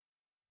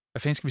Hvad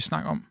fanden skal vi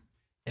snakke om?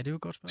 Ja, det er jo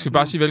et godt spørgsmål. Skal vi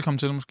bare sige velkommen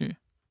til, måske?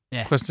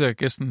 Ja. Præsentere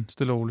gæsten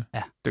stille og roligt.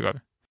 Ja. Det gør vi.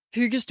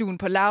 Hyggestuen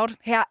på Loud.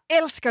 Her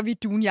elsker vi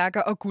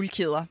dunjakker og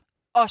guldkæder.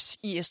 Også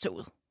i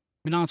S-toget.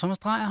 Mit navn er Thomas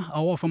Drejer,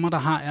 og overfor mig der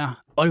har jeg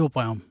Oliver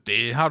Brøm.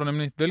 Det har du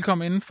nemlig.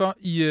 Velkommen indenfor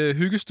i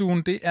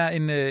Hyggestuen. Det er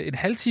et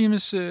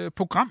halvtimes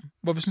program,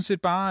 hvor vi sådan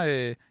set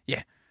bare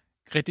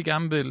rigtig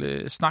gerne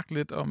vil snakke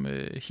lidt om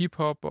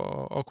hiphop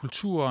og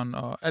kulturen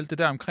og alt det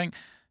der omkring.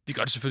 Vi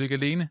gør det selvfølgelig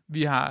ikke alene.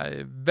 Vi har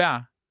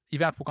i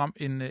hvert program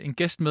en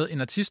gæst med,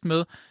 en artist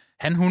med.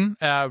 Hun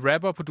er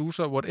rapper,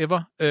 producer,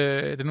 whatever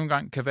det nogle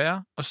gange kan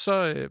være. Og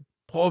så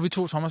prøver vi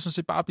to, Thomas, sådan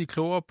set bare at blive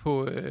klogere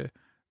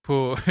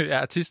på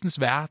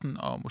artistens verden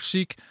og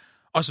musik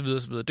osv.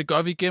 osv. Det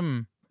gør vi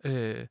igennem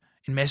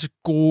en masse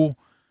gode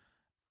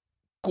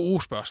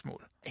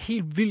spørgsmål.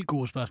 Helt vildt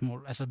gode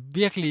spørgsmål. Altså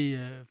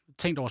virkelig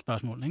tænkt over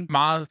spørgsmålene, ikke?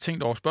 Meget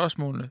tænkt over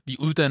spørgsmålene. Vi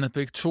er uddannet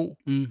begge to.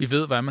 Vi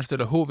ved, hvordan man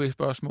stiller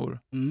HV-spørgsmål.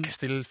 Kan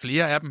stille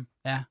flere af dem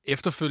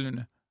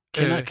efterfølgende.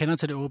 Kender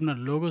til det åbne og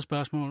det lukkede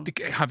spørgsmål. Det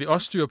har vi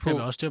også styr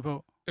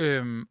på.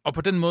 Og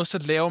på den måde, så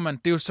laver man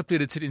det, så bliver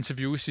det til et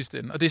interview i sidste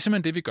ende. Og det er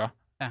simpelthen det, vi gør.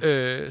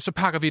 Ja. Så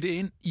pakker vi det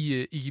ind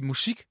i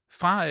musik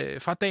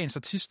fra dagens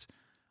artist.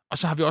 Og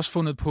så har vi også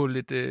fundet på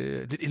lidt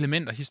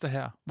elementer hister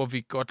her, hvor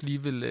vi godt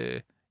lige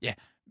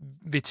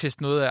vil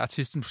teste noget af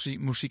artistens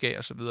musik af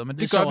og så videre. Men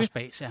det gør vi.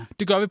 Space, ja.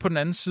 Det gør vi på den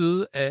anden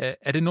side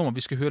af det nummer,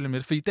 vi skal høre lidt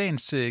med. For i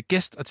dagens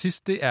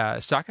gæstartist, det er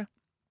Saka.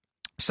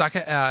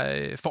 Saka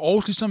er for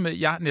Aarhus, ligesom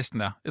jeg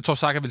næsten er. Jeg tror,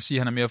 Saka vil sige, at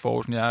han er mere for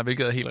Aarhus, end jeg er,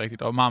 hvilket er helt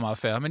rigtigt og meget, meget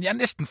fair. Men jeg er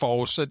næsten for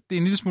Aarhus, så det er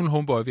en lille smule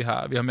homeboy, vi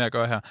har med at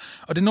gøre her.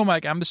 Og det nummer,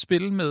 jeg gerne vil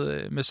spille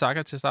med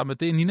Saka til at starte med,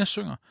 det er Nina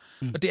Synger.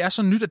 Og det er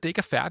så nyt, at det ikke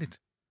er færdigt.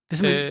 Det er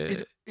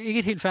simpelthen ikke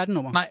et helt færdigt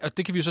nummer. Nej, og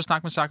det kan vi jo så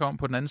snakke med Saka om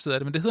på den anden side af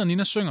det. Men det hedder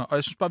Nina Synger, og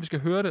jeg synes bare, vi skal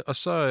høre det, og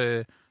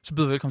så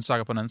byder vi velkommen til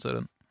Saka på den anden side af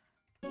den.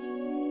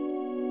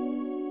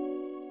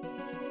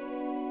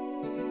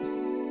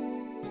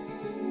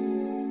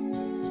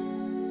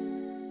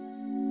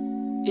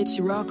 It's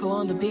Sirocco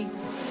on the beat.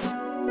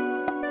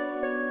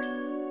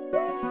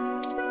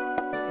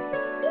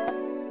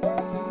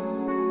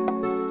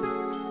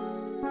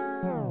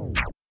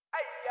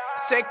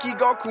 Sæk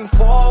går kun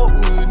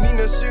forud.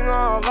 Nina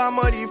synger og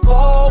rammer de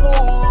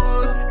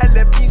forud. Alt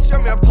er fint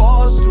som jeg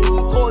påstod.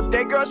 Grå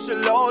dæk og så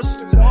låst.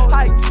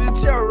 Har ikke tid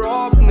til at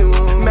rock nu.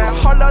 Man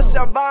holder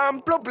sig varm,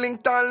 blå blink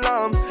der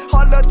alarm.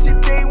 Holder til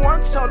day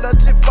one, holder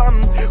til fam.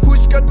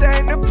 Husker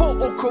dagene på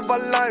OK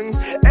var lang.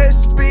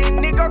 SB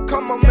nigger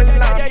kommer med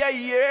lang.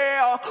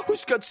 Yeah.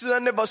 Husker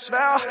tiderne var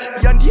svære.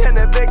 Jondi han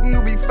er væk, nu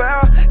vi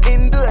færre.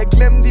 Intet er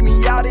glemt i min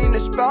hjerte, en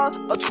er spærret.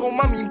 Og tro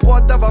mig min bror,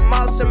 der var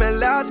meget som jeg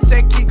lærte.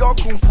 Sæk går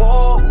kun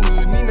forud.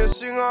 Nina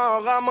synger og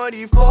rammer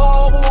de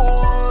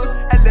forud.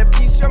 Alt er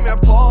fint som jeg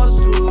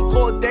påstod.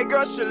 Grå dæk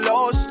og så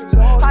låst.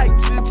 Har ikke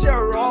tid til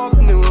at rock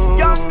nu.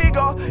 Young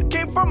nigga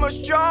came from a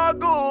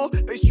struggle.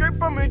 Straight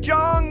from a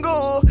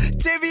jungle.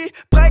 Til vi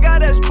brækker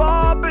deres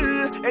boble.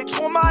 Jeg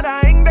tror mig der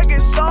er ingen der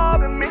kan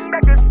stoppe.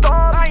 Der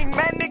er en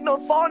mand, ikke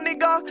noget for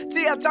nigger.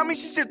 Til at tage min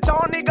sidste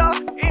tår nigger.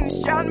 En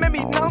stjerne med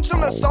mit navn som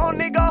der står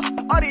nigger.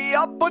 Og det er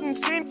op på den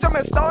scene som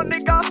jeg står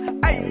nigger.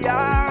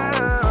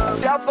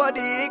 Derfor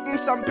det er ikke den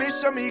samme pis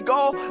som i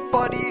går.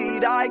 Fordi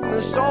der er ikke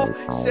noget så.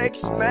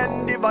 6 mand,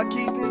 det var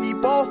kisten i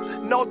bor.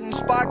 Når den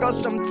sparker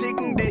som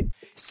tikken det.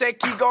 Sæk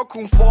går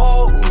kun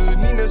forud.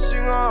 Nina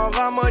synger og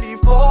rammer de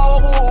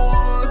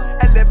forud.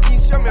 Alt er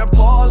fint som jeg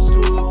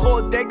påstod. Grå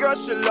dæk og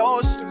så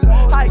låst.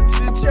 Har ikke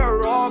tid til at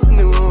rock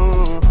nu.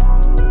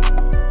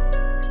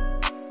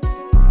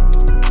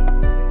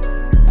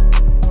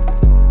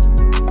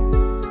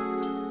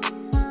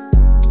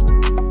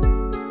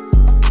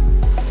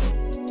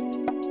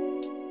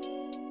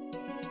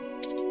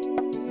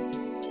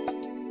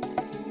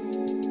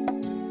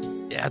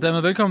 Ja,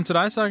 dermed velkommen til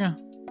dig, Saka.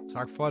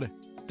 Tak for det.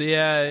 Det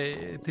er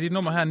dit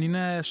nummer her,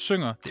 Nina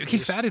Synger. Det er jo ikke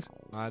helt færdigt.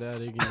 Nej, det er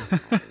det ikke.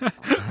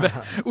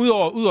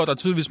 Udover der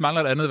tydeligvis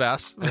mangler et andet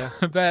vers.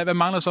 Ja. Hvad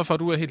mangler så, for at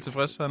du er helt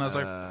tilfreds? Han har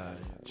sagt? Jeg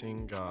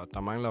tænker,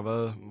 der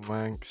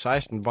mangler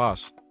 16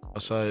 bars,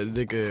 og så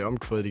ligge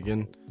omkvædet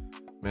igen.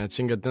 Men jeg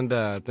tænker,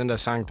 den der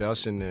sang, det er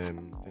også en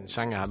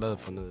sang, jeg har lavet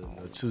for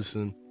noget tid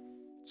siden,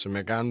 som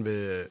jeg gerne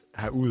vil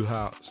have ud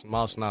her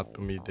meget snart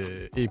på mit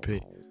EP,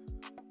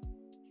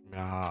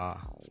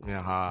 som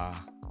jeg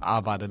har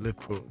arbejdet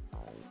lidt på.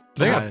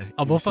 Lækkert.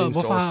 Og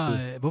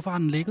hvorfor har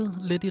den ligget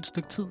lidt i et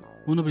stykke tid,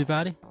 uden at blive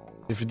færdig?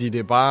 Det er fordi, det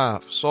er bare,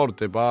 forstår du,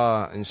 det er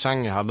bare en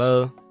sang, jeg har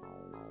lavet,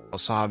 og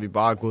så har vi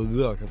bare gået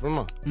videre, kan du følge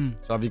mig?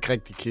 Så har vi ikke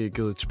rigtig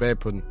kigget tilbage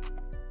på den.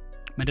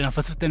 Men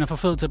den er for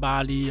fed til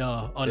bare lige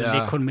at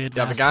ligge kun med et vers.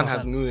 Jeg vil gerne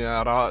have den ud,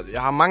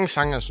 jeg har mange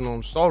sange af sådan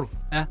nogle, forstår du?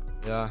 Ja.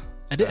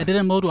 Er det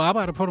den måde, du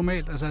arbejder på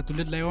normalt? Altså, at du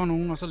lidt laver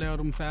nogen, og så laver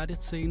du dem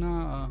færdigt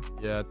senere? Og...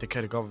 Ja, det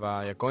kan det godt være.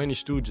 Jeg går ind i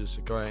studiet,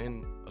 så går jeg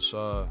ind, og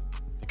så...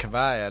 Det kan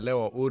være, at jeg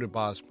laver 8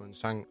 bars på en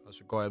sang, og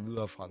så går jeg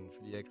videre fra den,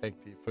 fordi jeg ikke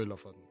rigtig føler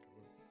for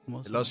den.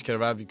 Eller også kan det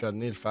være, at vi gør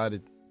den helt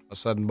færdigt, og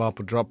så er den bare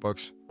på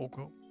Dropbox.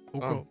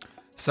 Okay.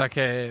 Så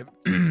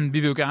vi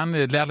vil jo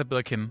gerne lære lidt bedre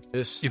at kende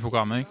i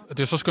programmet, ikke? Og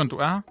det er så skønt, du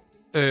er her.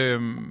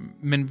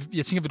 Men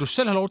jeg tænker, vil du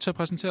selv have lov til at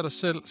præsentere dig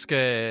selv?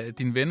 Skal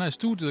dine venner i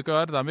studiet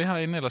gøre det, der er med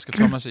herinde? Eller skal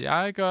Thomas og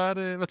jeg gøre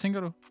det? Hvad tænker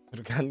du?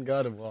 Vil du gerne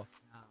gøre det, bror?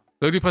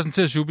 Vil du lige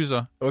præsentere Shubi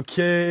så?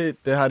 Okay,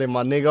 det her det er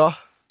mig nigger.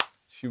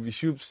 Shubi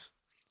Shubs.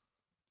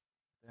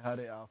 Det her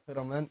det er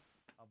fætter mand.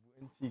 Abu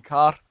Inti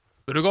Kar.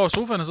 Vil du gå over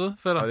sofaen og sidde,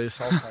 fætter? Og det er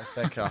Southside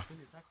Stack her.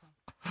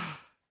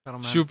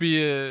 Shubi,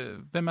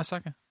 hvem er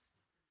Saka?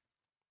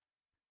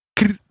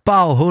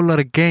 Bare holder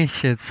det gang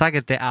shit. Saka,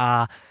 det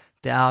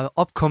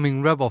er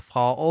upcoming rapper fra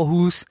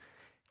Aarhus.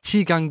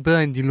 10 gange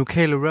bedre end de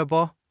lokale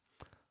rapper.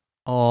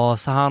 Og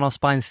så har han også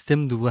bare en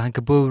stemme, du ved. Han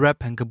kan både rap,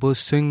 han kan både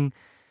synge.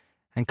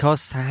 Han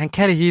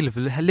kan det hele.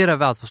 Han er lidt af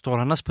hvert, forstår du.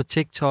 Han er også på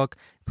TikTok,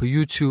 på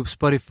YouTube,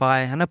 Spotify.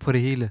 Han er på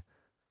det hele.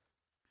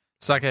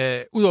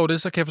 Saka, udover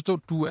det, så kan jeg forstå,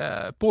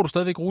 bor du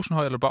stadigvæk i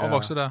Rosenhøj, eller bare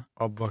opvokset der?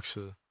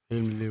 Opvokset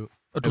hele mit liv.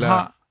 Og du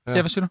har... Ja,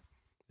 hvad siger du?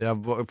 Jeg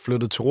er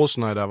flyttet til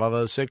Rosenhøj, der har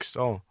været 6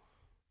 år.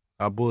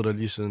 Jeg har boet der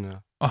lige siden, ja.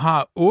 Og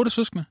har 8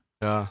 søskende?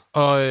 Ja.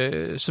 Og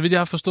så vidt jeg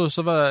har forstået,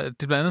 så var det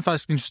blandt andet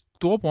faktisk din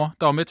storebror,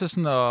 der var med til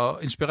sådan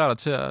at inspirere dig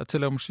til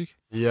at lave musik.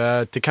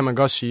 Ja, det kan man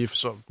godt sige. For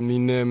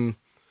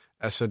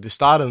så det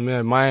startede med,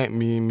 at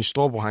min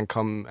storebror,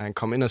 han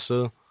kom ind og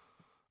sidde.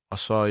 Og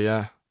så,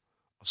 ja...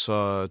 Og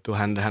så,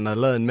 han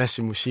havde lavet en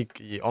masse musik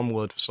i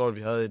området. Så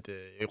vi havde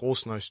et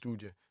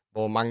Rosenhøj-studie,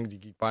 hvor mange de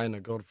gik bare ind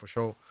og gjorde det for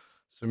sjov.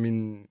 Så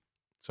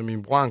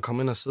min bror, han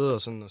kom ind og sidde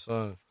og sådan, og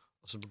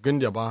så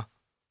begyndte jeg bare.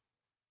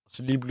 Og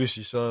så lige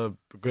pludselig, så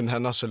begyndte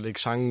han også at lægge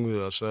sangen ud,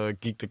 og så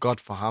gik det godt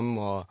for ham,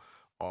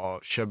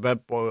 og Shabab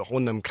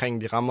rundt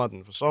omkring, de rammer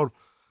den, forstår du?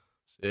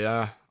 Så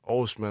ja,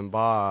 Aarhus, men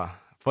bare,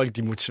 folk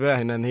de motiverer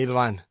hinanden hele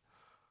vejen.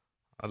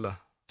 Eller?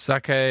 Så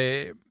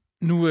kan...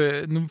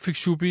 Nu fik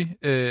Shubi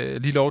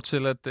lige lov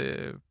til at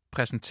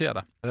præsentere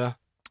dig. Ja.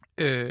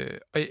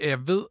 Og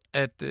jeg ved,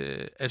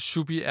 at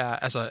Shubi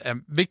er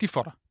vigtig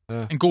for dig.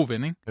 Ja. En god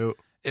ven, ikke? Jo.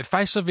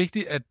 Faktisk så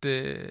vigtigt,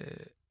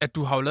 at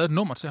du har jo lavet et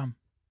nummer til ham.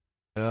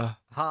 Ja.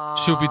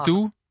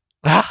 Shubi-Du.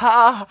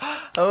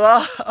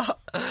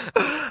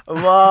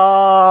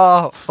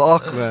 Wow.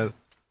 Fuck, man.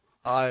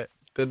 Ej,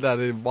 den der,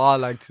 det er meget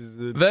lang tid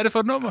siden. Hvad er det for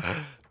et nummer?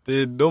 Det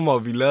er et nummer,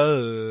 vi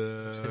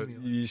lavede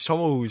i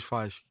sommerhus,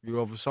 faktisk. Vi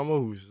var på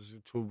sommerhus, og så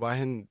tog vi bare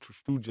hen til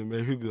studiet med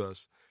og hyggede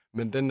os.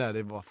 Men den der,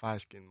 det var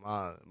faktisk en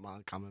meget,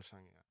 meget gammel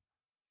sang, ja.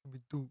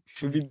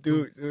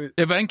 Shubi-Du.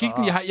 Ja, hvordan gik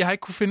den? Jeg har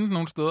ikke kunne finde den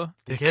nogen steder.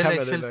 Det kan jeg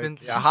ikke selv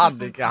finde. Jeg har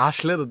den ikke. Jeg har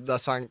slettet den der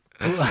sang.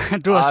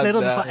 Du har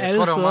slettet den fra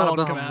alle steder, hvor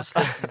den kan være.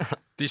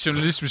 Det er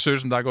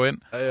journalistbesøgelsen, der går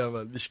ind. Ja,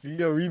 man. Vi skal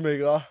lige have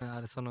remake, hva'? Ja,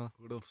 det er sådan noget.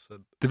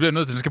 100%. Det bliver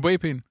nødt til. Den skal på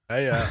EP'en.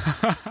 Ja.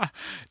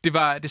 Det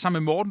er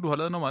sammen med Morten, du har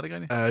lavet nummeret, er det ikke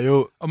rigtigt? Ja,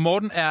 jo. Og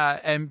Morten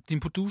er din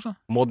producer?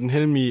 Morten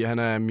Helmi, han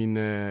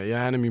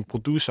er min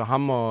producer.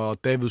 Ham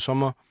og David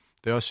Sommer.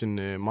 Det er også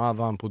en meget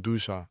varm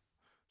producer,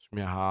 som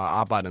jeg har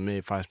arbejdet med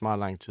i faktisk meget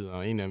lang tid,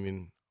 og en af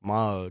mine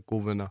meget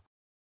gode venner.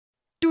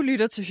 Du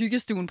lytter til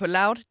Hyggestuen på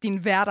Loud.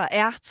 Din værter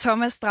er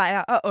Thomas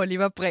Dreyer og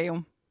Oliver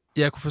Breum.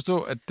 Jeg kunne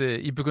forstå, at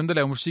I begyndte at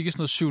lave musik i sådan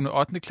noget 7. og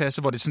 8.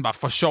 klasse, hvor det sådan var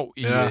for sjov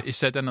i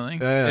sat dernede,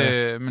 ikke?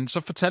 Ja. Men så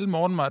fortalte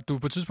Morten mig, at du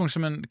på et tidspunkt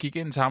simpelthen gik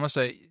ind til ham og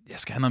sagde, jeg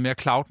skal have noget mere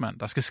cloud, mand.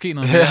 Der skal ske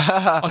noget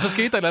mere. Og så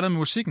skete der et eller andet med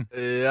musikken.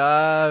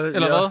 Ja.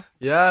 Eller hvad?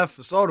 Ja,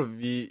 forstår du?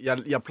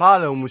 Jeg plejer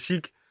at lave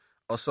musik,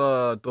 og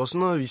så det var sådan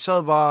noget, vi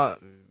sad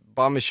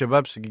bare med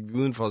Shabab, så gik vi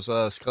udenfor, og så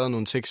havde jeg skrevet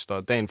nogle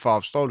tekster dagen før,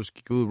 forstår du, så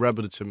gik ud og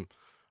rappede det til dem.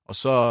 Og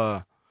så,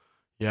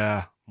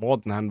 ja,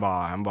 Morten, han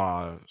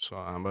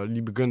var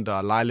lige begyndt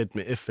at lege lidt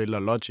med FL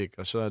og Logic,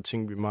 og så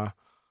tænkte vi mig,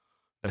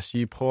 lad os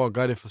sige, prøve at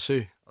gøre det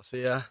forsøg. Og så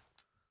ja,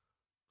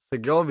 så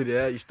gjorde vi det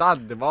her. I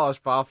starten, det var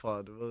også bare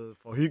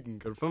for hyggen,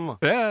 kan du finde mig?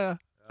 Ja.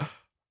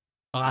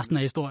 Og resten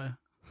af historie.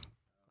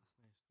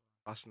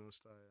 Resten af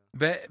historie,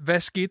 ja. Hvad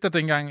skete der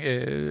dengang,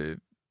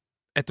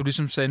 at du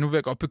ligesom sagde, nu vil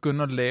jeg godt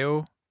begynde at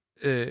lave,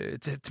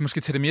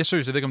 måske til det mere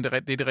seriøst, jeg ved ikke, om det er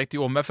det rigtige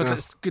ord, men i hvert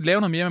fald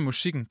lave noget mere med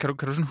musikken. Kan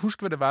du sådan huske,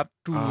 hvad det var,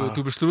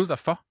 du besluttede dig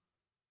for?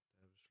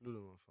 Jeg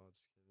besluttede mig for,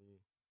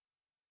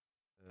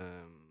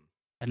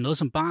 Er det noget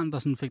som barn, der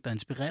sådan fik dig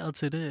inspireret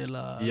til det,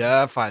 eller?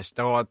 Ja, faktisk.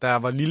 Da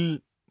jeg var lille,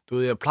 du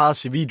ved, jeg plejede at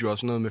se videoer og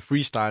sådan noget med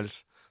freestyles.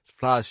 Så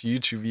plejede at se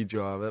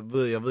YouTube-videoer.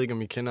 Jeg ved ikke,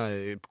 om I kender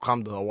et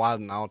program, der hedder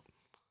Wild 'N Out.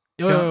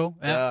 Jo.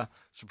 Ja.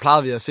 Så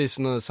plejede vi at se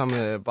sådan noget sammen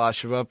med bare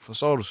Shabab.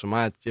 Forstår du så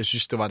mig, at jeg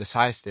synes, det var det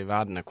sejeste i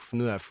verden, at kunne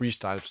finde ud af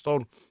freestyle. Forstår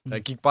du?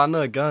 Jeg gik bare ned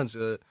ad gaden,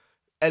 så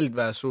alt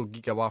hvad jeg så,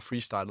 gik jeg bare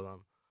freestylet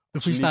om. Du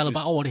freestylede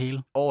bare over det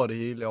hele? Over det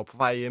hele. Jeg var på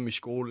vej hjem i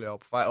skole. Jeg var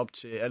på vej op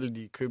til alle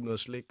de købte noget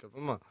slik. Og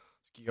så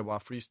gik jeg bare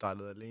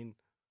freestylet alene.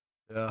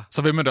 Ja.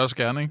 Så vil man det også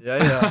gerne, ikke? Ja,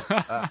 det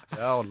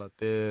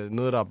er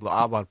noget, der er blevet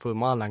arbejdet på i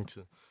meget lang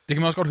tid. Det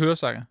kan man også godt høre,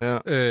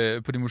 Saka,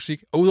 på din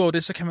musik. Og udover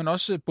det, så kan man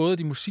også, både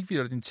de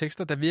musikvideoer og dine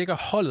tekster, der virker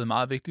holdet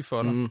meget vigtigt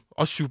for dig.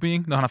 Også Shubi,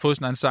 når han har fået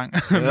sin egen sang.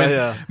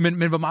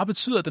 Men hvor meget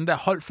betyder den der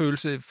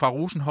holdfølelse fra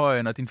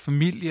Rosenhøjen og din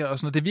familie og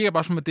sådan noget? Det virker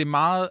bare som, at det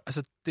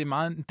er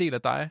meget en del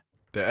af dig.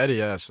 Det er det,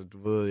 ja. Altså,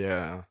 du ved,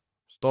 ja.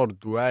 Forstår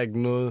du er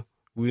ikke noget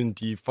uden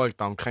de folk,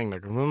 der er omkring, der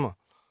kan med mig.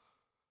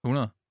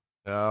 100?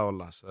 Ja,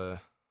 så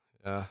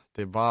ja,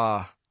 det er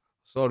bare...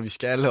 Så vi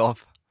skal alle op.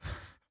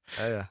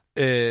 Ja.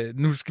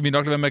 Nu skal vi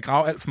nok lade være med at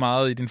grave alt for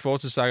meget i din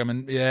fortidssager,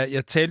 men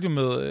jeg talte jo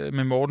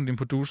med Morten, din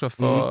producer,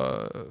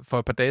 for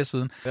et par dage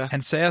siden. Ja.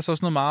 Han sagde altså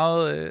også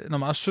noget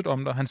meget sødt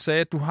om dig. Han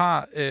sagde, at du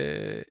har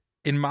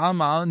en meget,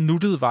 meget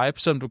nuttet vibe,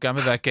 selvom du gerne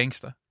vil være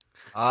gangster.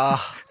 Er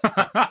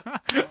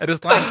det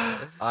strengt?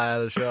 Ej,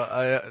 det er sjovt.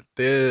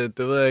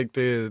 Det ved jeg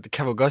ikke. Det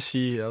kan man godt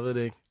sige. Jeg ved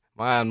det ikke.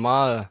 Mig er en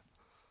meget...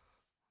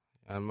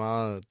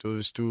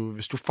 Hvis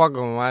du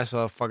fucker med mig,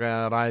 så fucker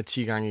jeg dig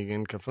 10 gange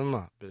igen. Kan du følge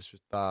mig?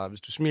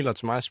 Hvis du smiler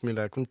til mig,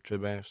 smiler jeg kun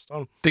tilbage. Forstår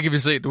du? Det kan vi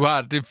se. Du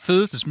har det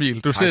fedeste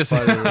smil. Du ser,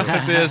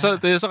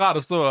 det er så rart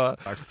at stå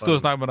og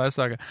snakke med dig,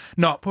 Saka.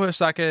 Nå, prøv at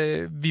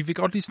Saka. Vi vil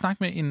godt lige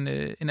snakke med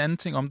en anden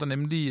ting om dig,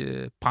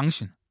 nemlig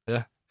branchen.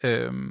 Ja.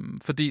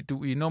 Fordi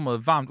du i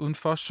nummeret Varmt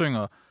Udenfor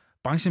synger,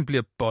 branchen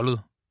bliver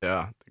bollet.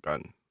 Ja, det gør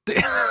den.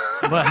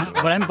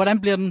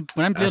 Hvordan bliver den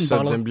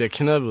bollet? Den bliver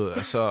knæppet.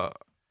 Altså,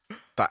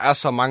 der er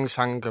så mange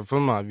sange, kan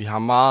følge mig. Vi har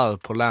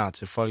meget på lær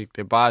til folk.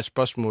 Det er bare et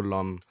spørgsmål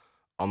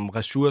om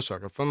ressourcer,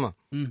 kan følge mig.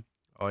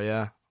 Og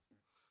ja,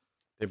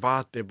 det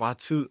er bare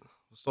tid.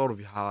 Forstår du,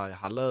 jeg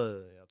har lavet,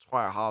 jeg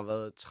tror, jeg har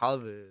været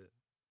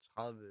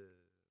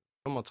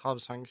 35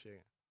 sange,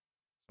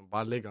 som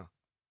bare ligger.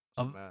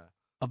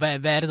 Og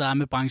hvad er det, der er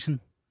med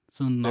branchen?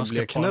 Siden den også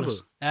bliver knæppet.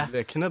 Ja. Det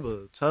bliver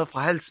knæppet. Taget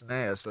fra halsen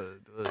af, altså.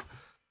 Du ved,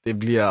 det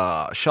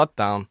bliver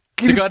shutdown.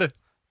 Det gør det.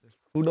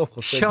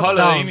 100%.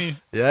 Holder jeg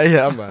enig.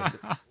 Ja, mand.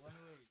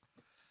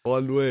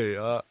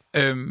 Ja.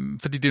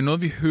 Fordi det er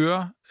noget, vi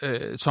hører.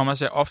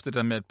 Thomas er ofte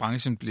der med, at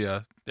branchen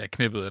bliver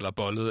knæppet, eller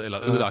bollet,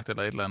 eller ødelagt,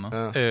 eller et eller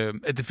andet. Ja.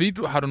 Er det fordi,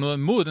 har du noget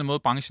imod den måde,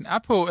 branchen er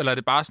på, eller er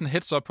det bare sådan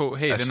heads up på,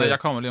 hey, altså, jeg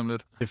kommer lige om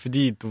lidt? Det er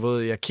fordi, du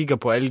ved, jeg kigger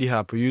på alle de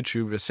her på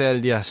YouTube, jeg ser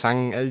alle de her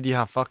sange, alle de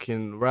her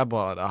fucking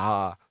rapper, der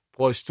har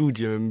brugt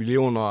studie med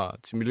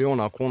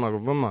millioner af kroner,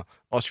 kan du mig.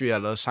 Også vi har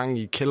lavet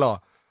sange i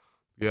kælder.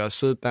 Vi har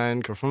siddet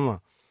derinde, kan du mig.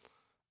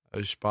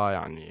 Jeg synes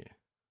bare,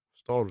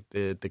 forstår du,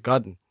 det gør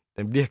den.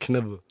 Den bliver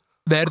knæppet.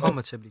 Hvad er det,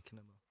 kommer til at blive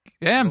knæppet?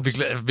 Ja, men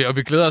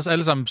vi glæder os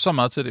alle sammen så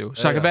meget til det jo.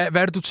 Så hvad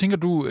er det, du tænker,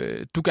 du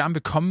gerne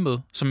vil komme med,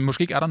 som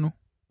måske ikke er der nu?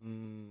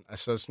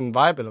 Altså sådan en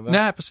vibe, eller hvad?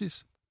 Ja,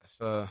 præcis.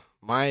 Altså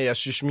jeg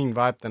synes, min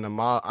vibe, den er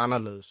meget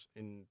anderledes,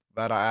 end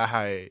hvad der er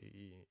her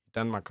i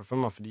Danmark og for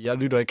mig, fordi jeg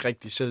lytter ikke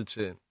rigtig selv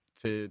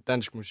til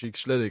dansk musik,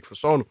 slet ikke,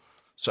 forstår du?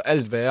 Så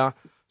alt, hvad jeg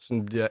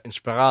sådan bliver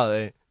inspireret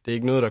af, det er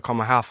ikke noget, der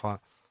kommer herfra.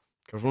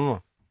 Kan du forstå mig?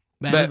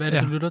 Hvad er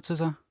det, du lytter til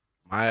så?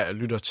 Jeg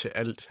lytter til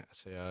alt.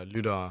 Altså, jeg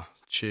lytter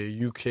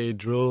til UK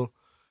drill.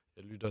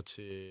 Jeg lytter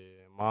til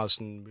meget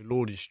sådan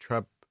melodisk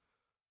trap.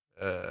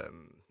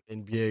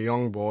 NBA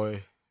Youngboy.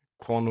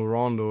 Quano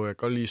Rondo. Jeg kan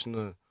godt lide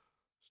sådan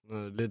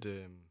noget lidt...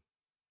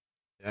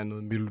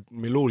 noget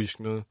melodisk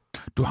noget.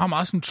 Du har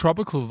meget sådan en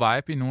tropical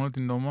vibe i nogle af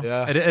dine numre.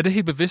 Ja. Er det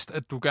helt bevidst,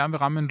 at du gerne vil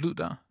ramme en lyd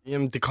der?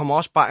 Jamen, det kommer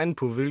også bare an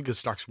på, hvilket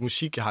slags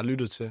musik, jeg har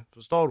lyttet til.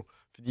 Forstår du?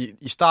 Fordi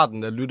i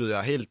starten, der lyttede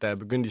jeg helt, da jeg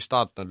begyndte i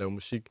starten at lave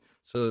musik,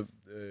 så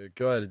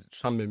gjorde jeg det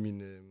sammen med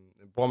min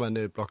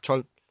brormand Blok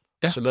 12.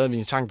 Ja. Så lavede vi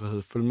en sang, der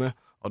hed Følg Med.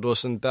 Og det var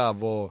sådan der,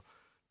 hvor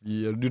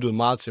vi lyttede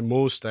meget til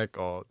Mostak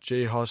og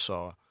J Hus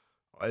og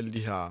alle de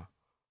her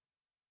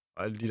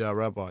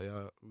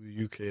rapper ude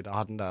i UK, der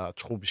har den der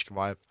tropiske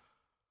vibe.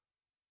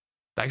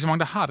 Der er ikke så mange,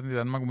 der har den i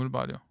Danmark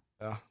umiddelbart, jo.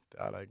 Ja, det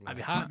er der ikke. Nej,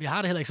 vi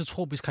har det heller ikke så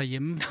tropisk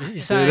herhjemme.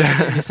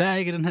 Især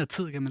ikke i den her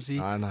tid, kan man sige.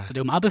 Nej. Så det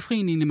er jo meget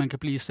befriende egentlig, man kan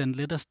blive sendt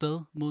lidt afsted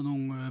mod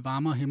nogle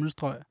varmere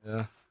himmelstrøg.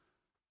 Ja.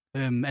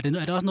 Er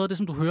det også noget af det,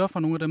 som du hører fra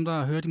nogle af dem,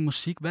 der hører din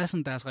musik? Hvad er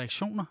sådan deres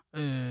reaktioner,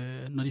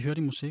 når de hører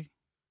din musik?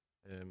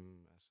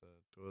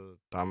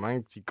 Der er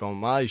mange, de går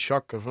meget i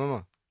chok, kan du forstå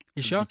mig?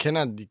 I chok?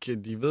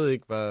 De ved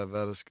ikke,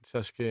 hvad der skal til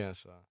at ske,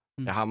 altså.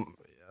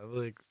 Jeg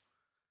ved ikke.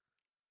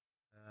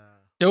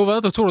 Jo,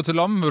 hvad? Du tog dig til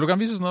lommen. Vil du gerne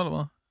vise os noget,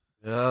 eller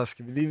hvad? Ja,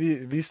 skal vi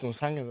lige vise nogle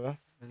sange, eller hvad?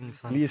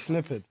 Lige et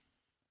snippet.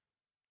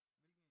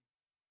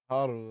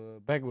 Har du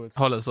Backwoods?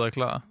 Holdet sidder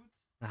klar.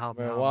 Jeg har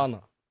dem. Marijuana.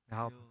 Jeg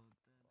har dem.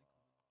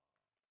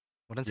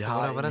 Hvordan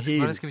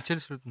skal vi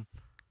tilslutte den?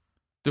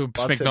 Du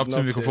smæk den op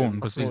til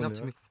mikrofonen, præcis.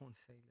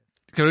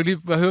 Kan du ikke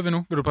lige, hvad hører vi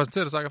nu? Vil du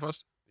præsentere det, Saka,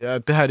 først? Ja,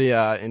 det her det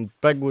er en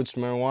Backwoods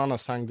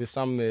Marijuana-sang. Det er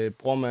sammen med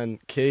brormand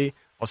K.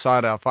 Og så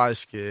er der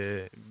faktisk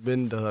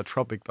ven, der hedder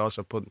Tropic, der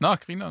også er på den. Nå,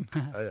 grineren.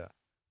 Ja.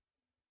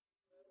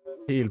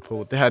 Helt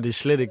på. Det her det er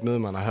slet ikke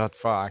noget, man har hørt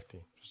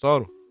før-agtigt. Forstår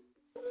du?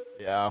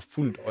 Det er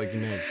fuldt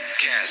original.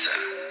 Casa.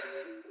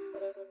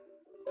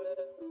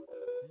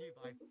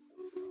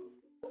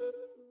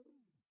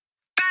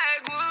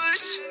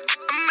 Backwoods,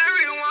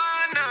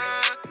 marijuana.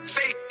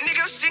 Fake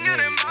niggas singing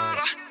and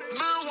murder.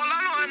 Ved,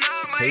 wallah, nu er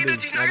nærmere. Hey, det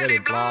snakker det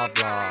bla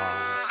bla.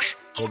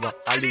 Håber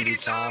aldrig de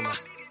tager mig.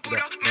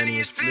 Buddha, men i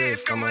split,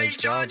 kommer i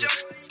Georgia.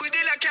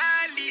 Uddeler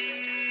Cali,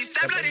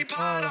 stabler de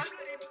potter.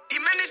 I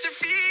mandese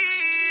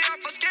fire,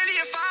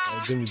 forskellige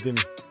farver. Demi.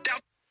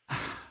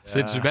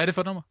 Sindssygt. Hvad er det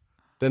for et nummer?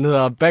 Den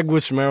hedder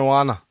Backwoods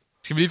Marijuana.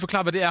 Skal vi lige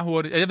forklare, hvad det er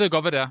hurtigt? Jeg ved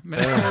godt, hvad det er. Men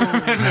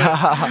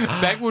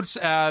Backwoods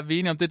er vi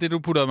enige om, det er det, du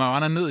putter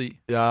marijuana ned i.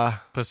 Ja.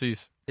 Præcis.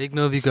 Det er ikke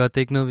noget, vi gør.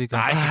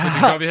 Nej,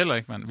 selvfølgelig gør vi heller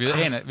ikke, mand.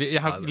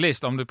 Jeg har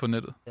læst om det på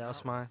nettet. Det er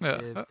også mig. Ja.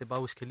 Det er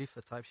bare Wiz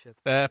Khalifa type shit.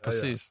 Ja,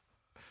 præcis.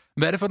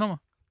 Hvad er det for et nummer?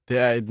 Det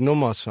er et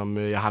nummer, som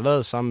jeg har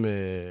lavet sammen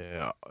med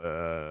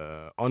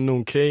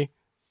Unknown K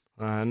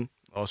og han,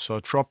 og så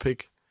Tropic,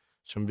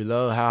 som vi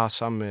lavede her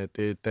sammen med.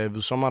 Det er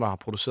David Sommer, der har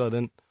produceret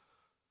den.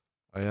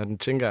 Og den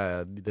tænker jeg,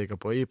 at vi lægger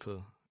på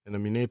EP'et. Eller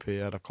min EP,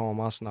 der kommer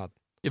meget snart.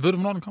 Jeg ved du,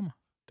 hvornår den kommer?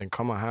 Den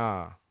kommer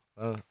her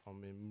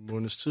om en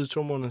måneds tid,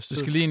 2 måneders tid.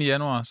 Det skal lige ind i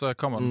januar, så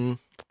kommer den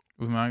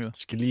udmærket.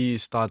 Skal lige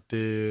starte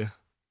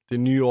det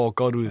nye år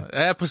godt ud.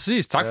 Ja,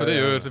 præcis. Tak for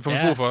det. Det får vi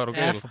brug for, er du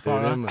galt.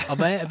 Og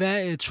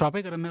hvad er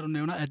Tropic og dem her, du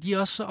nævner? Er de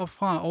også op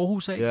fra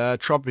Aarhus af? Ja,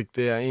 Tropic,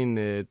 det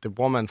er det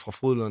bruger man fra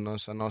Frydlund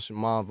også. Han er også en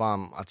meget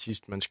varm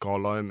artist, man skal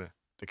holde øje med.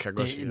 Det kan jeg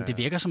godt sige. Det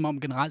virker som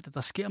om generelt, at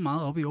der sker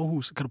meget op i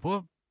Aarhus. Kan du prøve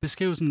at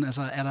beskrive sådan,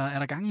 altså er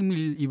der gang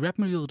i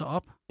rapmiljøet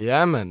derop?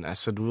 Ja, men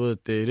altså du ved,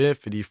 det er det,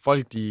 fordi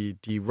folk de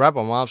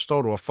rapper meget,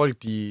 forstår du, og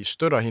folk de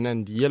støtter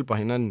hinanden, de hjælper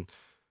hinanden.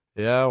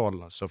 Ja,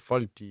 Wallah, så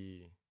folk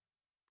de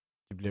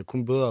bliver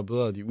kun bedre og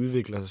bedre, de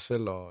udvikler sig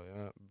selv, og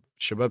ja,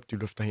 Shabab, de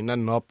løfter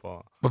hinanden op,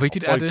 og hvor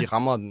vigtigt og folk er det? De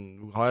rammer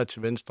den højre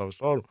til venstre,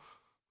 forstår du?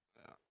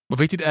 Ja. Hvor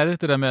vigtigt er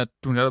det der med, at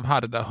du netop har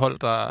det der hold,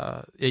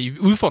 der... Ja, I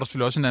udfordrer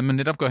selvfølgelig også hinanden, men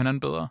netop gør hinanden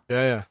bedre?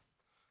 Ja.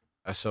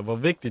 Altså, hvor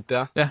vigtigt det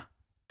er? Ja.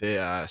 Det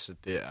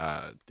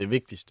er det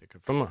vigtigste, kan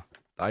du finde mig?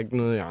 Der er ikke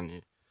noget,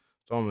 Janni.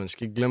 Så man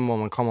skal ikke glemme, hvor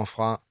man kommer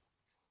fra.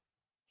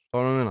 Forstår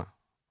du, hvad jeg mener?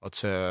 Og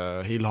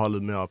tage hele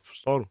holdet med op,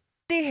 forstår du?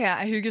 Det her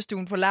er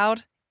Hyggestuen på Loud.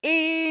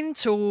 1,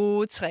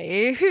 2,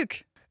 3, hygge.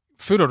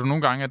 Føler du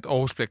nogle gange, at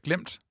Aarhus bliver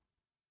glemt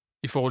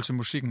i forhold til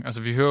musikken?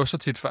 Altså, vi hører jo så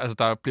tit, altså,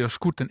 der bliver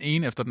skudt den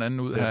ene efter den anden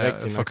ud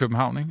her fra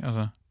København, ikke?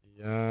 Altså.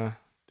 Ja,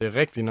 det er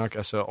rigtigt nok.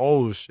 Altså,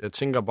 Aarhus, jeg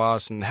tænker bare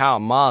sådan her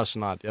meget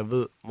snart, jeg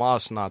ved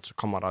meget snart, så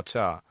kommer der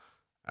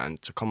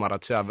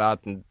til at være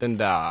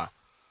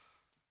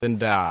den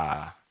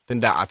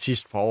der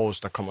artist fra Aarhus,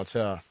 der kommer til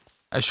at...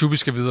 Ja, Shubi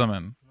skal videre,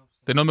 mand.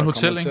 Det er noget med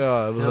hotel, ikke?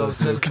 Jeg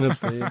ved,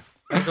 knip det, ikke?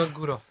 Det er godt,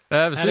 gutter.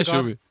 Ja, vi ses,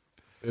 Shubi.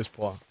 Yes,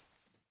 bror.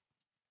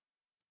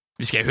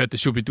 Vi skal have hørt det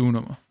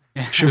Shubi-Du-nummer.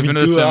 Ja, Shubi-Du.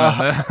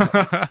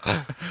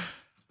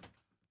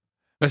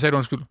 Hvad sagde du,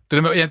 undskyld?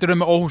 Det der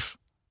med Aarhus.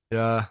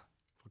 Ja.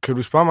 Kan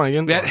du spørge mig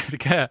igen? Ja, det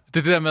kan jeg. Det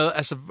er det der med,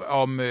 altså,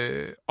 om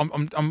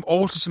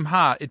Aarhus, som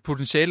har et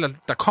potentiale,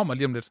 der kommer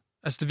lige om lidt.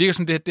 Altså, det virker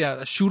som det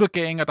der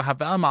shooter-gang, og der har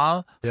været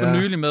meget for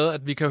nylig med,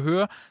 at vi kan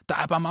høre, der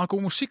er bare meget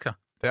god musik her.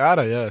 Det er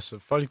der, ja. Altså,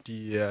 folk,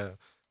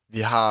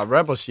 vi har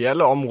rappers i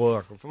alle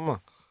områder, kan du finde mig?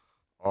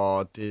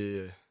 Og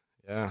det,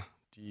 ja,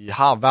 de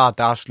har hver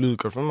deres lyd,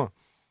 kan du finde mig?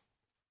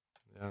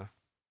 Ja.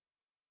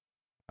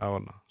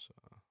 Så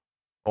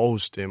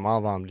Aarhus, det er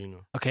meget varmt lige nu.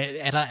 Okay,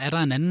 er der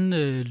en anden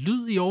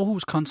lyd i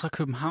Aarhus kontra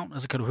København?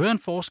 Altså, kan du høre en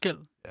forskel?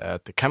 Ja,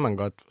 det kan man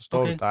godt,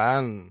 forstår du?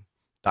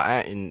 Der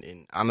er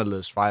en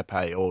anderledes vibe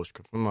her i Aarhus,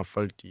 kan du finde mig?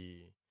 Folk,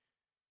 de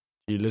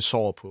er lidt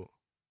såre på.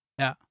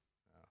 Ja.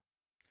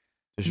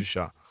 Det synes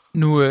jeg.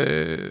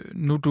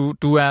 Nu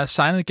du er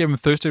signet gennem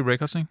Thursday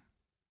Records, ikke?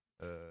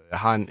 Jeg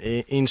har en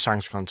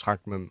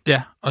ensangskontrakt med dem.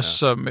 Ja, og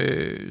som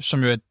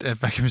jo er,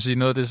 hvad kan man sige,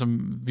 noget af det,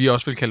 som vi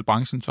også vil kalde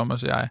branchen,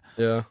 Thomas og jeg.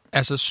 Ja.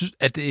 Altså,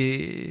 at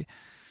det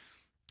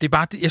er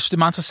bare, jeg synes, det er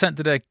meget interessant,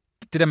 det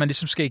der, man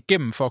ligesom skal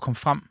igennem for at komme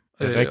frem.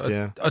 Det er rigtigt,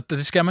 ja. Og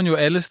det skal man jo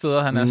alle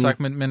steder, han har sagt,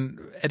 men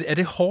er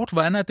det hårdt?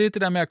 Hvordan er det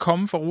der med at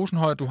komme fra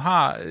Rosenhøj, at du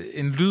har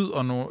en lyd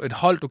og et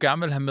hold, du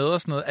gerne vil have med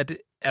og sådan noget?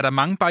 Er der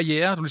mange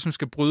barrierer, du ligesom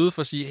skal bryde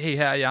for at sige, hey,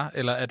 her er jeg,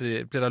 eller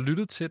bliver der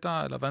lyttet til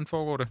dig, eller hvordan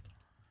foregår det?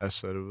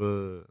 Altså, du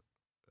ved,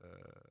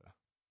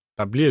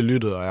 der bliver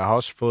lyttet, og jeg har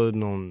også fået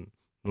nogle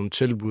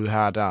tilbud her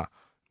og der,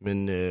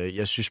 men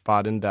jeg synes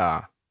bare,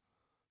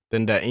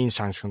 den der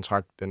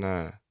ensangskontrakt,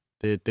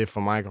 det er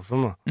for mig, kan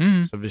finde mig.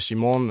 Mm-hmm. Så hvis i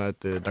morgen,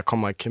 at der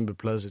kommer et kæmpe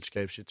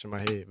pladeselskab, siger til mig,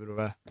 hey, ved du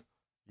hvad,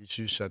 I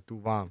synes, at du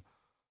er varm,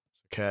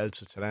 så kan jeg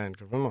altid tage dig ind,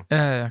 kan finde mig.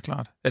 Ja,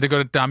 klart. Ja, det gør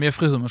det, der er mere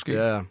frihed måske.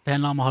 Ja. Det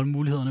handler om at holde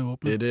mulighederne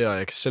åbne. Det er det, og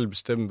jeg kan selv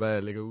bestemme, hvad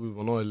jeg lægger ud,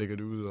 hvornår jeg lægger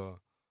det ud, og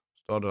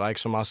står der er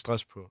ikke så meget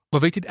stress på. Hvor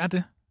vigtigt er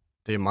det?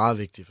 Det er meget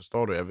vigtigt,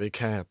 forstår du? Jeg vil ikke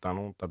have, at der er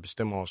nogen, der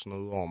bestemmer over sådan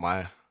noget over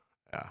mig.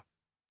 Ja.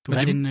 Du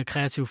har din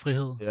kreative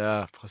frihed.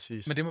 Ja,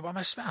 præcis. Men det må bare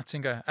være svært,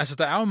 tænker jeg. Altså,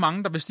 der er jo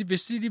mange, der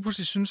hvis de lige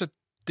pludselig synes, at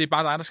det er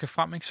bare dig, der skal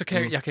frem, ikke? Så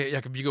kan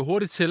vi kan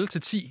hurtigt tælle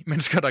til 10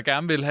 mennesker, der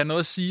gerne vil have noget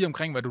at sige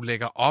omkring, hvad du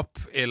lægger op,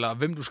 eller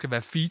hvem du skal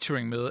være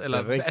featuring med. Eller,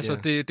 det er rigtigt, altså,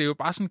 det er jo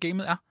bare sådan,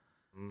 gamet er.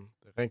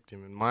 Det er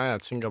rigtigt, men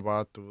jeg tænker bare,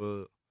 at du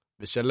ved,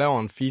 hvis jeg laver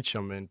en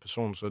feature med en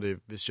person, så er det,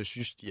 hvis jeg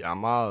synes, de er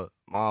meget,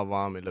 meget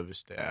varme, eller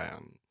hvis det er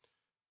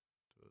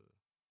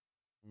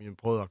mine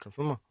brødre, kan du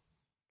følge mig?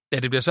 Ja,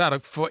 det bliver svært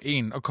at få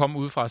en at komme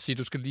udefra og sige,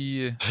 du skal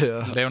lige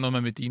lave noget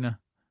med Medina.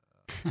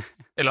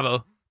 Eller hvad?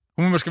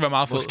 Hun vil måske være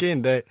meget fed. Måske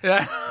en dag. Ja.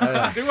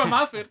 Det var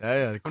meget fedt.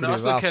 Ja, det hun er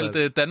også blevet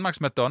kaldt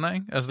Danmarks Madonna,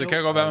 ikke? Altså, det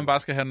kan godt være, at man bare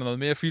skal have noget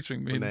mere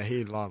featuring med hende. Hun er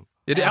helt varm.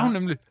 Ja, det er hun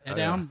nemlig. Ja,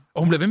 det er hun.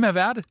 Og hun bliver ved med at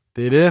være det.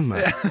 Det er det,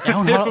 mand.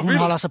 Ja, hun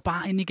holder sig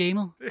bare inde i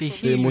gamet.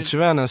 Det er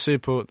motiverende at se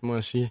på, det må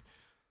jeg sige.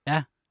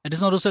 Ja. Er det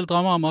sådan noget, du selv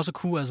drømmer om også at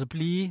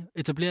kunne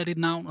etablere dit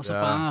navn, og så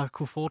bare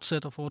kunne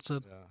fortsætte og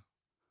fortsætte? Ja.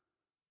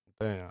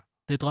 Det er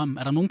det er drømmen.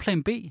 Er der nogen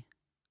plan B?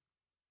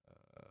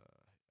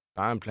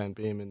 Der er en plan B,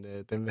 men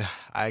den vil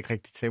jeg ikke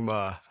rigtig tænke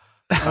mig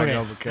Pakke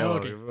op og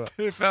karaoke.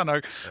 Det er fair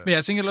nok. Ja. Men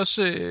jeg tænker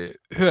også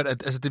hørt,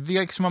 at altså, det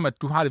virker ikke som om,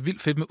 at du har det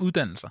vildt fedt med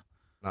uddannelser.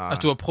 Nej.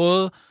 Altså, du har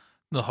prøvet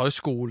noget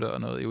højskole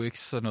og noget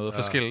UX og noget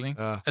forskelligt,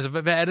 ikke? Ja. Altså,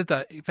 hvad er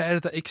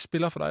det, der ikke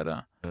spiller for dig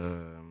der?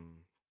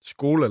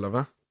 Skole, eller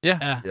hvad?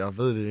 Ja. Jeg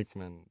ved det ikke,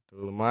 men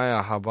du ved mig,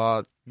 jeg har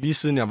bare... Lige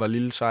siden jeg var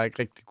lille, så har jeg ikke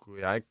rigtig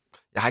kunne... Jeg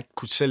har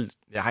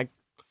ikke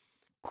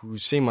kunne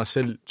se mig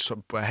selv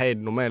som at have et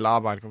normalt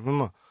arbejde. Kan du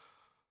mig?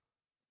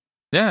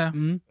 Ja.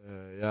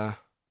 Ja.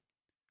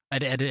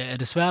 Er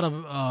det svært at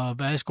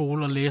være i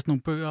skole og læse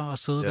nogle bøger og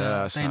sidde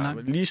der dagen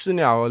lang? Lige siden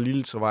jeg var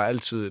lille, så var jeg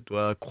altid... Du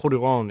havde krudt i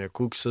røven, jeg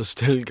kunne ikke sidde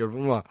stille. Kan du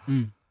mig?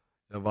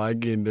 Jeg var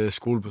ikke en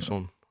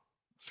skoleperson.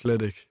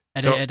 Slet ikke.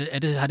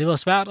 Har det været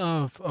svært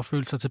at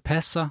føle sig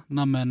tilpas sig,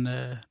 når man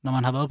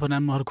har været på en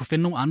anden måde? Har du kunne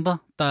finde nogle andre,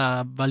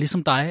 der var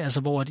ligesom dig,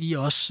 altså hvor I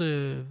også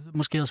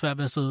måske havde svært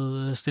ved at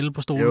sidde stille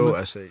på stolen? Jo,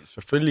 altså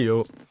selvfølgelig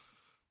jo.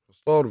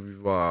 Forstår du,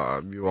 vi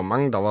var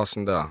mange, der var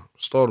sådan der.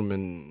 Forstår du,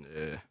 men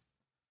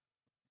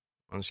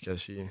hvordan skal jeg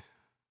sige,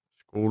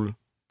 skole.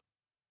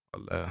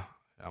 Jeg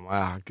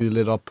har givet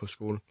lidt op på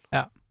skole.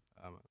 Ja.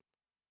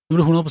 Nu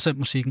er det 100%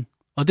 musikken.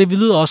 Og det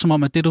lyder også som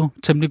om, at det er du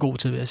temmelig god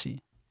til, vil jeg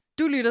sige.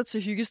 Du lytter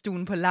til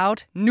Hyggestuen på Loud.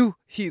 Nu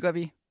hygger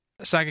vi.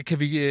 Saka, kan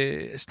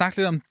vi snakke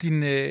lidt om din...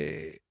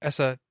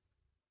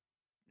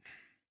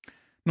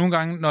 nogle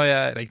gange, når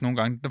jeg... Eller ikke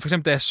nogle gange. For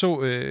eksempel, da jeg så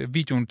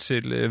videoen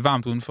til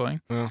Varmt Udenfor,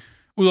 ikke? Ja.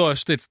 Udover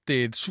at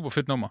det er et super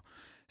fedt nummer,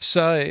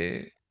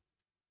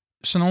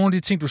 så nogle af de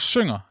ting, du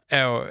synger,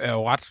 er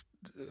jo ret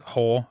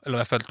hårde. Eller i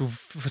hvert fald, du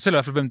fortæller i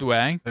hvert fald, hvem du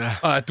er, ikke? Ja.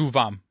 Og at du er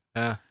varm.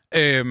 Ja.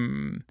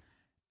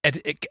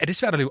 Er det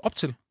svært at leve op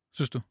til,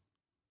 synes du?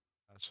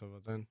 Altså,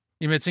 hvordan?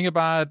 Jamen, jeg tænker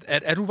bare,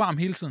 at er du varm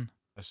hele tiden?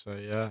 Altså,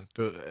 ja.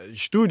 I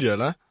studiet,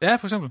 eller? Ja,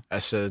 for eksempel.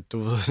 Altså, du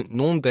ved,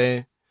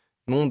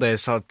 nogle dage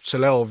så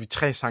laver vi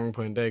 3 sange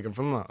på en dag, kan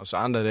du mig? Og så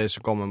andre dage,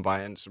 så går man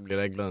bare ind, så bliver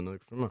der ikke lavet noget,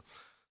 kan du mig?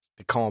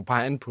 Det kommer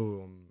bare an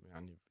på,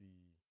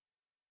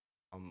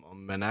 om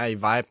man er i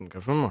viben,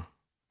 kan du mig?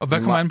 Og hvad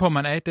kommer an på, om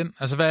man er i den?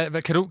 Altså,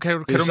 hvad kan du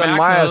mærke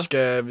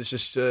noget? Hvis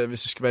jeg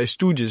skal være i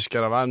studiet,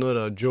 skal der være noget,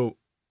 der er Joe.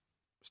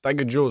 Hvis der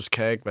ikke er Joe, så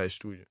kan jeg ikke være i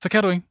studiet. Så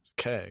kan du ikke? Så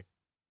kan jeg ikke.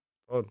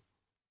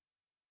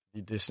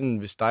 Det er sådan,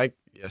 hvis der ikke...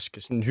 Jeg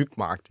skal sådan hygge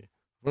mig agtigt.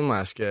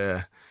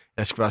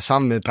 Jeg skal være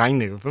sammen med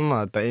drengene.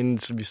 Derinde,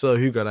 så vi sidder og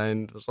hygger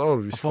derinde. Og så er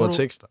vi skriver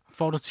tekster.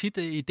 Får du tit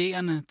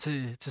idéerne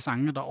til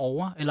sangene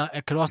derovre? Eller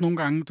kan du også nogle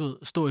gange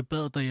stå i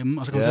badet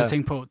derhjemme, og så kommer du til at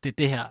tænke på, det er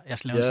det her, jeg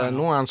skal lave en sang? Ja,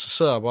 nogle gange så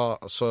sidder jeg bare,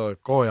 og så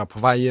går jeg på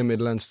vej hjem et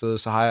eller andet sted,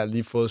 så har jeg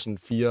lige fået sådan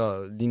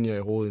 4 linjer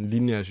i hovedet. En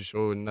linje, jeg synes,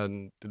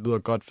 det lyder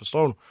godt,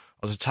 forstår du?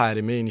 Og så tager jeg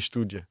det med ind i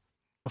studiet.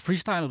 Og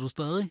freestyler du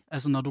stadig?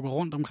 Altså, når du går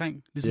rundt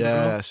omkring? Ligesom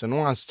Altså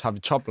nogle gange så tager vi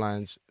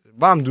toplines.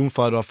 Varmt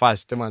Udenfor,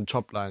 det var en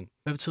topline.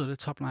 Hvad betyder det,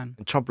 topline?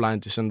 En topline,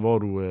 det er sådan, hvor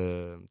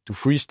du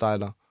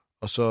freestyler,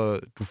 og så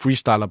du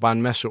freestyler bare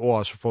en masse ord,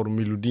 og så får du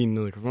melodien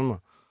ned, kan du mig?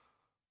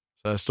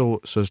 Så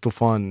jeg stod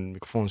foran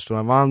mikrofonen, stod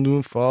jeg varmt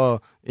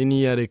udenfor, inde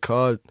i er det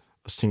koldt,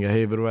 og så tænkte jeg,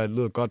 hey, ved du hvad, det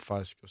lyder godt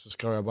faktisk, og så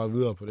skrev jeg bare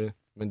videre på det.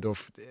 Men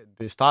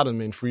det startede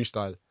med en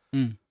freestyle.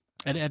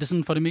 Er det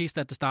sådan for det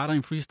meste, at det starter i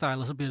en freestyle,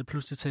 og så bliver det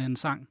pludselig til en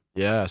sang?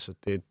 Ja, altså,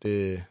 det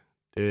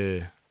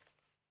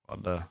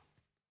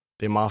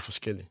er meget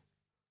forskelligt.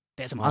 Det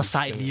er altså meget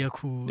sejt lige at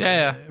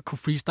kunne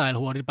freestyle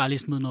hurtigt, bare lige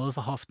smide noget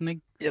fra hoften,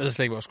 ikke? Jeg ved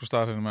slet ikke, hvor jeg skulle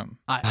starte den, mand.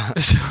 Nej.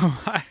 Så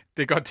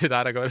det er godt, det er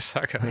dig, der gør det,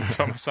 Saka,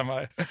 Thomas og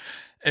mig.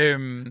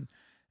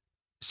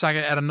 Saka,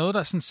 er der noget,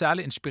 der sådan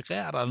særligt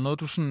inspirerer dig, eller noget,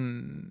 du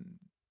sådan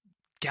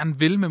gerne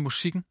vil med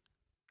musikken?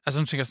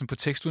 Altså, du tænker sådan på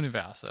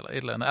tekstuniverset, eller et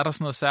eller andet. Er der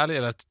sådan noget særligt,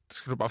 eller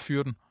skal du bare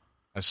fyre den?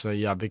 Altså,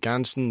 jeg vil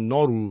gerne sådan,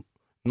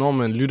 når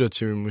man lytter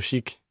til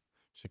musik,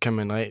 så kan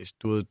man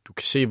du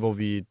kan se,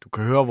 du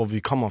kan høre, hvor vi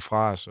kommer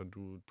fra, altså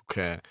du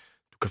kan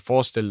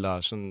forestille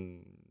dig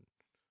sådan,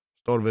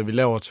 står du, hvad vi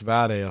laver til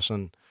hverdag og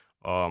sådan.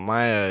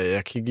 Og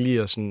jeg kan ikke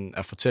lide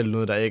at fortælle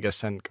noget, der ikke er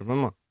sandt, kan du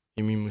mig,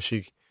 i min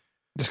musik.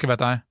 Det skal være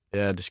dig?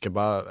 Ja, det skal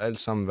bare alt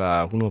sammen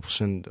være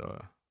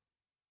 100%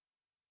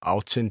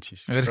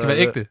 autentisk. Ja, det skal være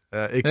ægte.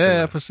 Ja, ægte.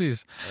 Ja,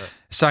 præcis. Ja.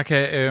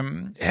 Saka,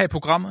 her i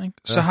programmet, ikke,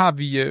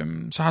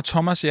 så har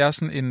Thomas og jeg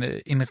sådan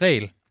en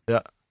regel,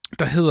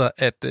 der hedder,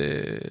 at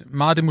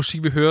meget af det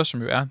musik, vi hører,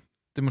 som jo er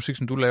det musik,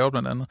 som du laver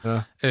blandt andet,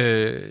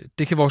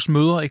 det kan vores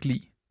mødre ikke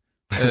lide.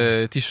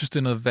 De synes, det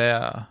er noget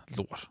værre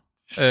lort.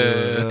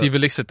 De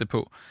vil ikke sætte det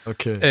på.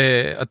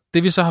 Okay. Og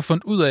det vi så har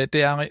fundet ud af,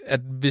 det er, at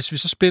hvis vi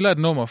så spiller et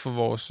nummer for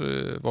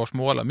vores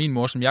mor, eller min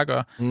mor, som jeg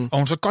gør, og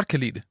hun så godt kan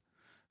lide det,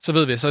 så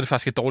ved vi, så er det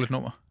faktisk et dårligt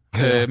nummer.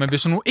 Men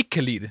hvis hun nu ikke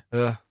kan lide det,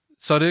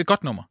 så er det et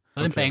godt nummer. Så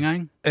er det en banger,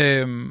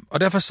 ikke? Og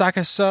derfor,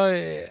 Saka, så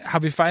har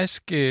vi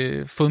faktisk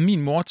fået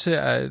min mor til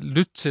at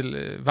lytte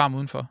til Varm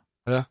Udenfor.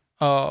 Ja.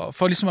 Og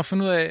for ligesom at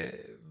finde ud af,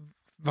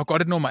 hvor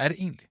godt et nummer er det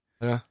egentlig.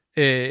 Ja.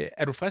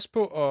 Er du frisk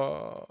på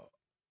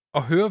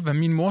at høre, hvad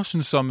min mor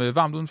synes om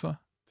Varmt Udenfor?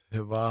 Det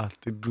er bare,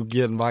 du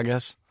giver den bare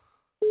gas.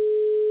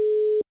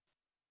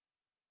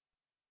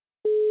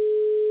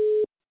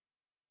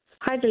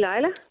 Hej, det er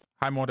Leila.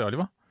 Hej mor, det er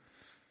Oliver.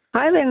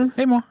 Hej ven.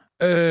 Hej mor.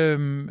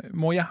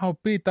 Mor, jeg har jo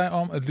bedt dig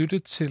om at lytte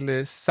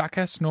til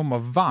Sakas nummer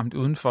Varmt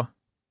Udenfor.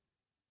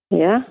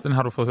 Ja. Den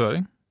har du fået hørt,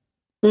 ikke?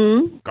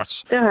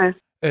 Godt. Det har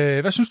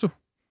jeg. Hvad synes du?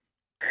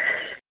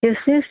 Jeg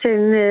synes,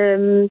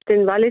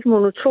 den var lidt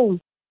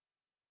monoton.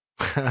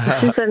 Jeg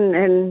synes sådan,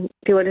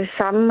 det var det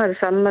samme, og det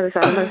samme, og det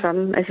samme, og det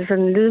samme. Altså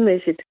sådan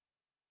lydmæssigt.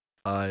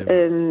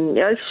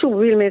 Jeg er ikke super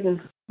vild med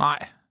den. Nej.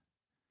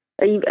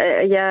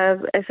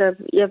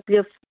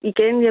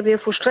 Jeg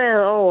bliver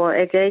frustreret over,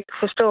 at jeg ikke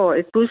forstår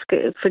et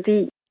budskab,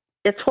 fordi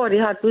jeg tror, de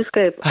har et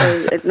budskab,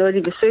 at noget,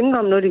 de vil synge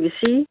om, noget, de vil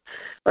sige,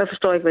 og jeg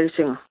forstår ikke, hvad de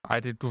synger. Nej,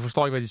 du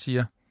forstår ikke, hvad de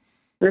siger.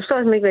 Jeg forstår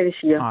simpelthen ikke, hvad de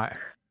siger. Nej.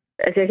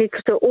 Altså, jeg kan ikke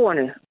forstå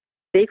ordene.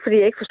 Det er ikke, fordi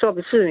jeg ikke forstår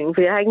betydningen,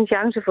 for jeg har ikke en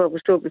chance for at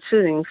forstå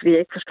betydningen, fordi jeg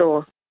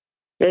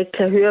ikke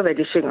kan høre, hvad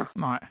de synger.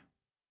 Nej.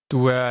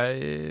 Du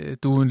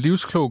er en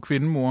livsklog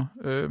kvindemor.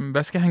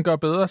 Hvad skal han gøre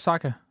bedre,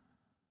 Saka?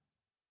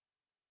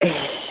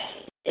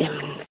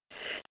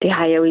 Det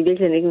har jeg jo i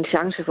virkeligheden ikke en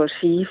chance for at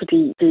sige,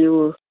 fordi det er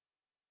jo...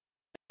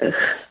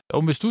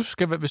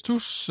 Hvis du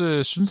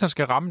synes, han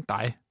skal ramme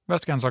dig, hvad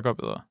skal han så gøre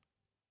bedre?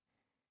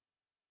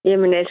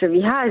 Jamen altså,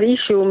 vi har et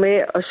issue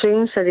med at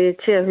synge, så det er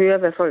til at høre,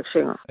 hvad folk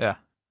synger. Ja.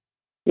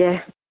 Ja,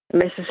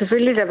 men altså,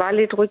 selvfølgelig, der var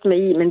lidt rytme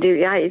i, men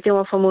det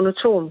var for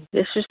monoton.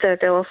 Jeg synes,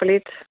 der var for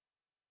lidt...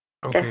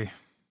 Okay. Ja.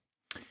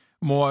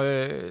 Mor,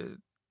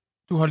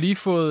 du har lige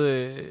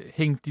fået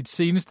hængt dit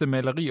seneste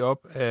maleri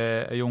op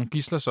af Jon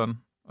Gislason,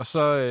 og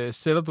så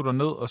sætter du dig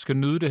ned og skal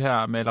nyde det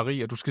her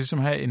maleri, og du skal ligesom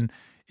have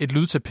et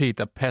lydtapet,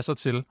 der passer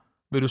til.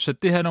 Vil du sætte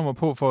det her nummer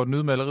på for at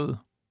nyde maleriet?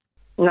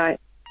 Nej.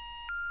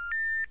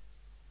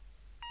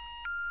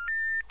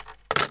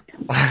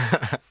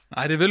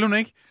 Nej, det vil hun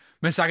ikke.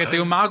 Men Saka, det er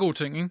jo en meget god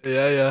ting, ikke?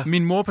 Ja.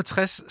 Min mor på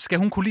 60, skal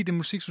hun kunne lide det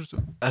musik, synes du?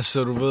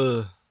 Altså, du ved...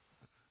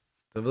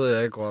 Det ved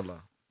jeg ikke,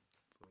 Roller.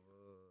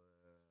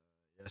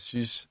 Jeg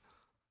synes...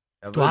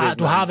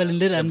 Du har vel en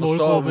lidt anden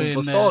målgruppe end...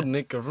 forstår den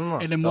ikke, kan du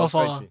mig? End en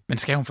morfar. Men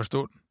skal hun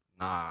forstå den?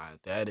 Nej,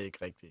 det er det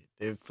ikke rigtigt.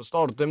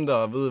 Forstår du dem,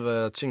 der ved,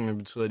 hvad tingene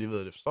betyder, de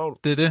ved det? Forstår du?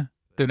 Det er det.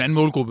 Det er en anden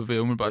målgruppe, vil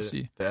jeg umiddelbart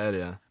sige. Det er det,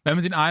 ja. Hvad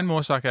med din egen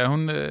mor, Saka? Er hun...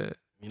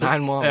 Min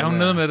egen mor... Er hun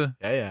nede med det?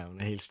 Ja,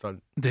 hun er helt stolt.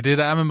 Det er det,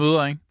 der er med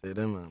mødre, ikke? Det er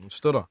det, man. Hun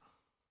støtter.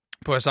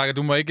 På at Saka,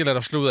 du må ikke lade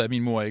dig slå ud af, at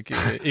min mor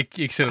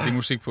ikke sætter din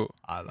musik på.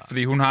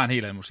 Fordi hun har en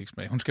helt anden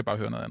musiksmag. Hun skal bare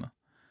høre noget andet.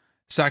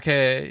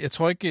 Saka, jeg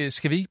tror ikke...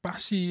 Skal vi ikke bare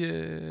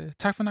sige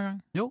tak for den her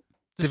gang? Jo.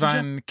 Det var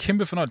en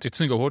kæmpe fornøjelse.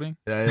 Tiden går hurtigt,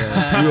 ikke? Ja.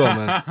 Flyver,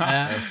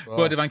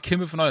 mand. Det var en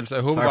kæmpe fornøjelse.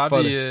 Jeg håber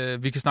bare,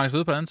 vi kan snakkes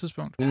ved på et andet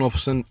tidspunkt. 100%.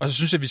 Og så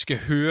synes jeg, at vi skal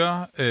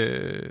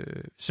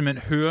simpelthen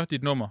høre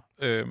dit nummer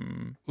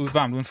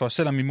varmt udenfor.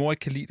 Selvom min mor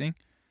ikke kan lide det, ikke?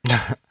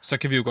 Så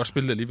kan vi jo godt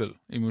spille det alligevel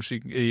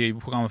i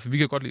programmet, for vi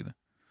kan godt lide det.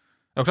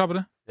 Er du klar på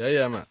det?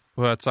 Ja,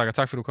 mand.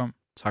 Tak for, du kom.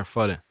 Tak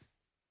for det.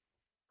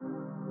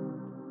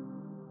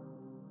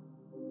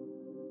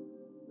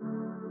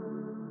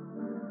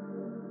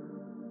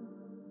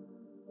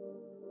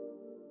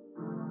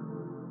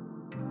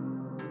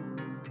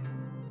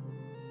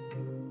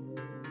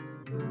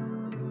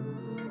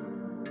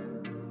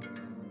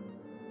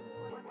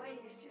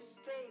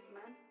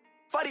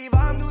 For det er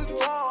varmt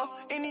udenfor,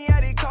 indeni er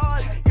det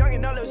koldt.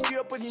 Youngin' der laver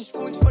styr på din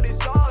spoons, for det er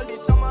sol. Det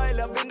er sommer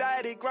eller vinter,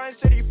 er det grind,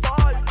 så det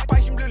fall.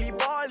 Branchen blev lige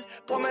bold,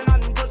 bruger man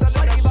anden på sig.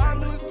 For det er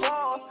varmt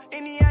udenfor,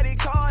 indeni er det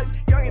koldt.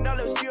 Youngin' der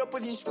laver styr på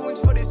din spoons,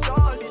 for det er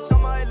sol. Det er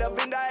sommer eller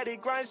vinter, er det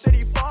grind, så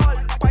det fall.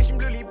 Branchen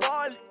blev lige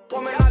bold,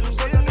 bruger man anden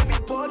på sig. Nu vi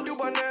på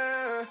duberne,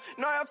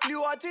 når jeg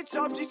flyver til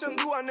top, de som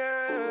duerne.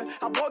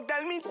 Har brugt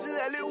al min tid,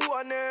 alle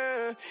ugerne.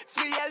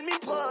 Fri al min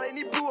brød ind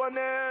i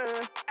burerne.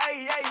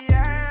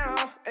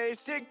 Ey,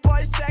 sick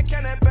boy, stack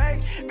han er back.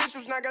 Hvis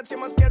du snakker til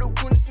mig, skal du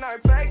kun snakke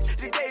facts.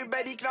 Det gav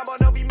hvad de klapper,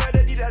 når vi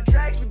møder de der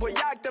tracks. Vi på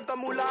jagt efter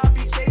muller, og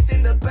vi chase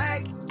in the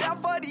back.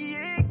 Derfor de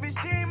ikke vil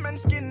se man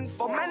skinnen,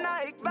 for man har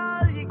ikke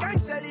været i gang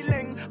særlig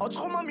længe. Og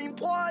tro mig, min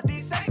bror, det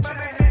er sagt, hvad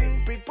vil vinde.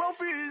 Big bro,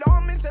 fyldt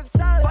om, mens jeg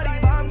sad. For det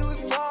er varmt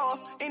udenfor,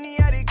 indeni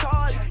er det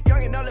koldt.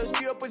 Youngin' der laver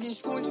styr på din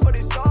spoons, for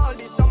det er sol.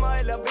 Det er sommer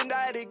eller vinter,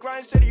 er det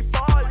grind, så de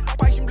fall.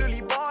 Branchen blev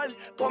lige bold,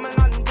 bruger man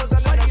anden på sig.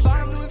 For det er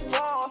varmt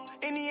udenfor,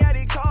 indeni er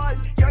det koldt.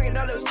 Youngin'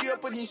 der laver styr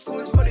på din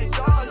spoons, for det er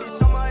sol. Det er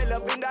sommer eller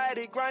vinter, er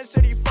det grind, så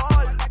de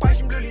fall.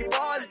 Branchen blev lige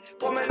bold,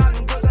 bruger man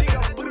anden på sig.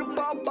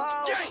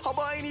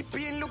 Hopper ind i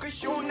bilen,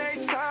 lokationen er i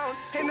town.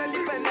 Hænder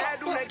lige banat,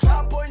 hun er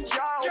klar på en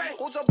job.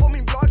 Roser på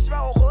min blog,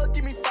 svær og rød, de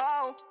er min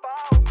farve.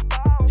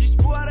 De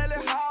spurgte alle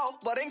hav,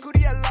 hvordan kunne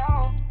de allow?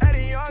 Er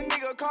det young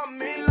nigga, kom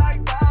ind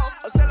like bow.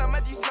 Og selvom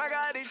at de snakker,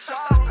 er det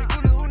chow. Det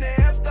guldet hun er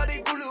efter, det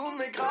guldet hun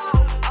med grav.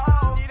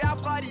 De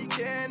derfra, de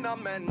kender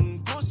manden.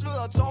 Blod,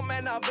 og tår,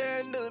 man har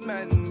ventet,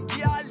 manden. De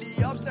har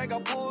lige opsækker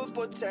blod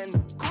på tand.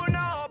 Kun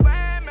op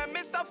af, men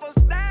mister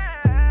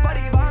forstand. For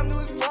det er varmt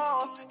udenfor,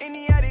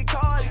 indeni er det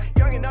koldt.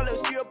 Youngin' der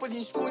laver styr på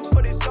din spoons,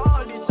 for det er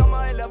sol. Det er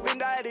sommer eller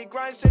vinter, er det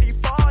grind, så de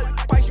fall.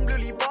 Branchen blev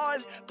lige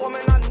bold, bruger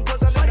man anden på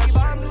sig. For det er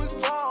varmt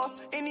udenfor,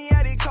 indeni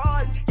er det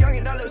koldt.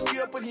 Youngin' der laver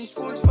styr på din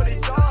spoons, for det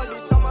er sol. Det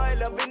er sommer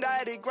eller vinter,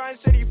 er det grind,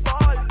 så de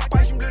fall.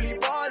 Branchen blev lige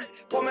bold,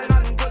 bruger man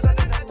anden på sig.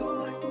 Den er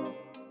god.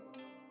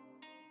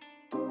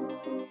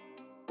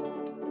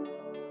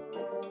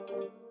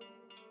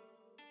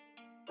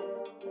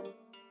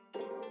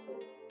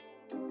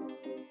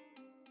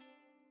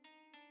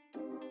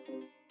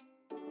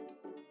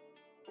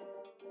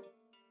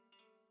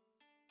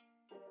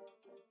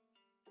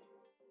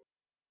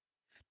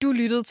 Du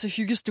lyttede til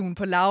Hyggestuen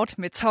på Loud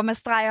med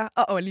Thomas Dreyer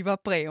og Oliver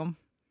Breum.